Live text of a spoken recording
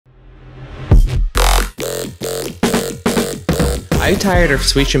Are you tired of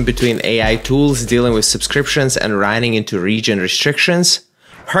switching between AI tools, dealing with subscriptions, and running into region restrictions?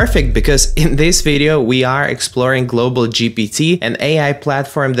 Perfect, because in this video we are exploring GlobalGPT, an AI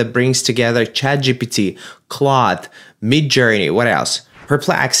platform that brings together ChatGPT, Claude, Midjourney, what else?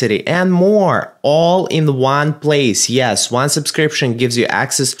 Perplexity, and more, all in one place. Yes, one subscription gives you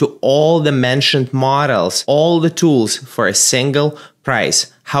access to all the mentioned models, all the tools for a single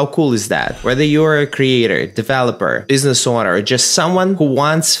price. How cool is that? Whether you're a creator, developer, business owner, or just someone who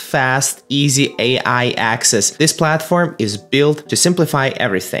wants fast, easy AI access, this platform is built to simplify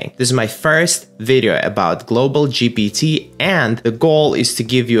everything. This is my first video about GlobalGPT, and the goal is to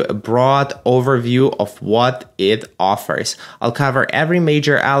give you a broad overview of what it offers. I'll cover every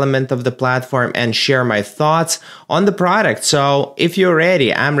major element of the platform and share my thoughts on the product. So if you're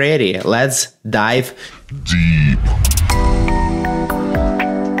ready, I'm ready. Let's dive deep.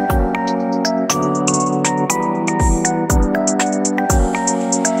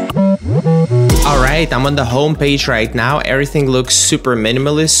 Alright, I'm on the home page right now. Everything looks super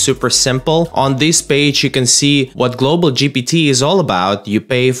minimalist, super simple. On this page, you can see what GlobalGPT is all about. You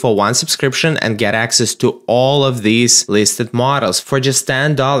pay for one subscription and get access to all of these listed models. For just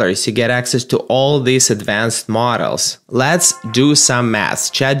 $10, you get access to all these advanced models. Let's do some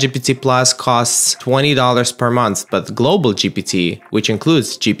math. ChatGPT Plus costs $20 per month, but GlobalGPT, which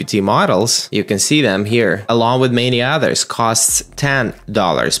includes GPT models, you can see them here, along with many others, costs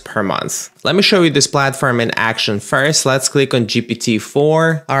 $10 per month. Let me show you this platform in action first. Let's click on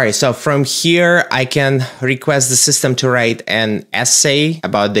GPT-4. All right, so from here, I can request the system to write an essay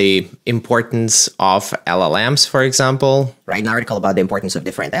about the importance of LLMs, for example. Write an article about the importance of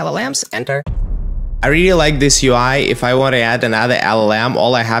different LLMs. Enter. I really like this UI. If I want to add another LLM,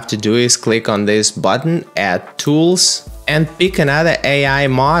 all I have to do is click on this button, Add Tools, and pick another AI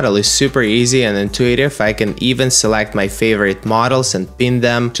model. Is super easy and intuitive. I can even select my favorite models and pin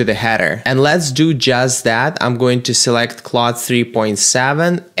them to the header. And let's do just that. I'm going to select Claude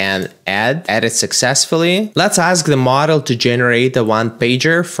 3.7 and add it successfully. Let's ask the model to generate a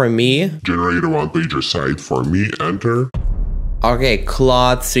one-pager for me. Generate a one-pager site for me. Enter. Okay,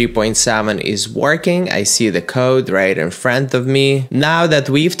 Claude 3.7 is working. I see the code right in front of me. Now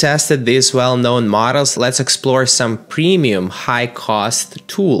that we've tested these well-known models, let's explore some premium high-cost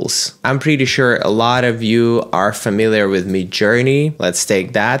tools. I'm pretty sure a lot of you are familiar with Midjourney. Let's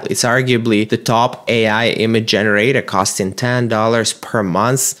take that. It's arguably the top AI image generator, costing $10 per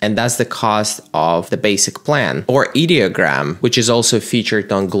month, and that's the cost of the basic plan. Or Ideogram, which is also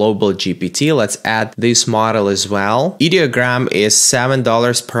featured on GlobalGPT. Let's add this model as well. Ideogram is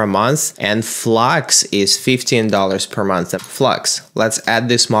 $7 per month, and Flux is $15 per month. Flux, let's add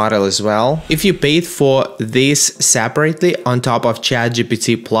this model as well. If you paid for this separately on top of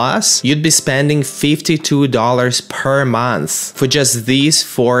ChatGPT Plus, you'd be spending $52 per month for just these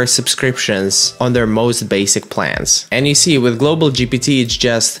 4 subscriptions on their most basic plans. And you see, with GlobalGPT, it's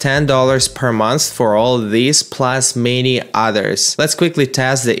just $10 per month for all of these, plus many others. Let's quickly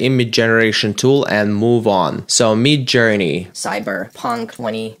test the image generation tool and move on. So Midjourney. Cyberpunk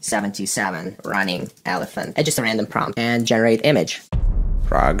 2077 running elephant. Just a random prompt and generate image.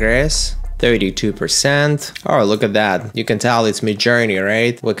 Progress 32%. Oh, look at that. You can tell it's Midjourney,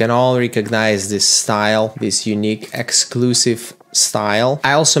 right? We can all recognize this style, this unique exclusive style.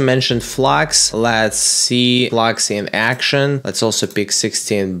 I also mentioned Flux. Let's see Flux in action. Let's also pick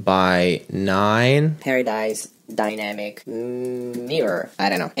 16:9. Paradise dynamic mirror. I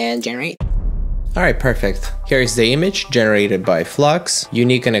don't know. And generate. Alright, perfect. Here's the image generated by Flux.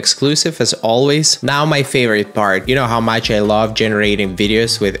 Unique and exclusive as always. Now my favorite part. You know how much I love generating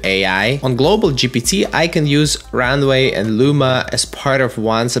videos with AI? On GlobalGPT, I can use Runway and Luma as part of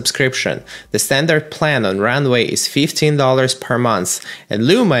one subscription. The standard plan on Runway is $15 per month, and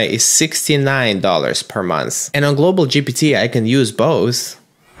Luma is $69 per month. And on GlobalGPT, I can use both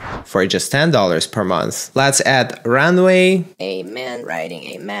for just $10 per month. Let's add Runway. A man riding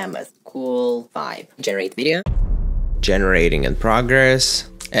a mammoth. Cool vibe. Generate video. Generating in progress.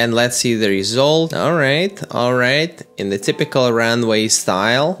 And let's see the result. All right. In the typical Runway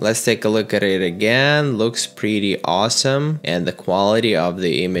style. Let's take a look at it again. Looks pretty awesome. And the quality of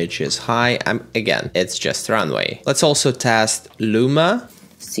the image is high. Again, it's just Runway. Let's also test Luma.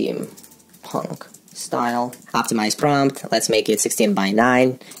 Steampunk style. Optimize prompt. Let's make it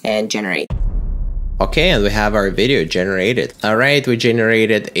 16:9 and generate. Okay, and we have our video generated. All right, we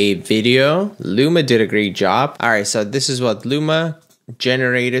generated a video. Luma did a great job. All right, so this is what Luma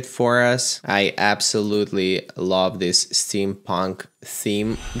generated for us. I absolutely love this steampunk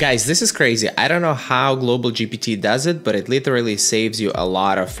theme. Guys, this is crazy. I don't know how GlobalGPT does it, but it literally saves you a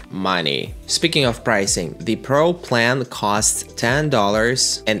lot of money. Speaking of pricing, the Pro plan costs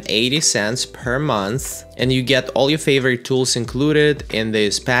 $10.80 per month, and you get all your favorite tools included in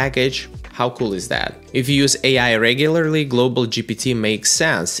this package. How cool is that? If you use AI regularly, GlobalGPT makes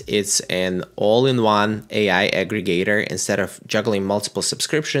sense. It's an all-in-one AI aggregator. Instead of juggling multiple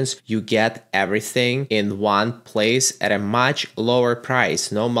subscriptions, you get everything in one place at a much lower price.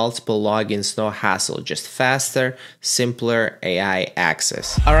 No multiple logins, no hassle, just faster, simpler AI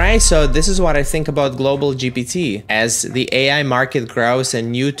access. All right, so this is what I think about GlobalGPT. As the AI market grows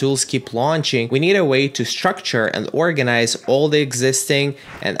and new tools keep launching, we need a way to structure and organize all the existing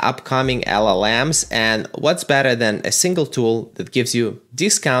and upcoming LLMs. And what's better than a single tool that gives you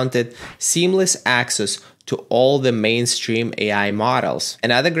discounted, seamless access to all the mainstream AI models?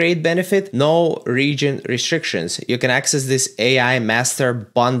 Another great benefit, no region restrictions. You can access this AI master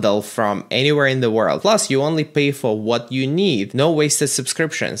bundle from anywhere in the world. Plus, you only pay for what you need, no wasted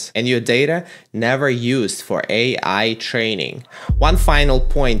subscriptions, and your data never used for AI training. One final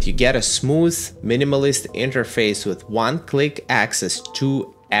point, you get a smooth, minimalist interface with one-click access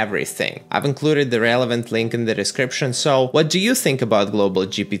to everything. I've included the relevant link in the description. So what do you think about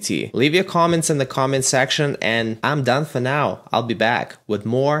GlobalGPT? Leave your comments in the comment section, and I'm done for now. I'll be back with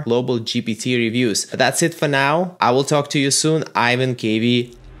more GlobalGPT reviews. That's it for now. I will talk to you soon. Ivan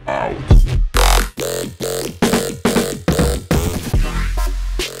KB out.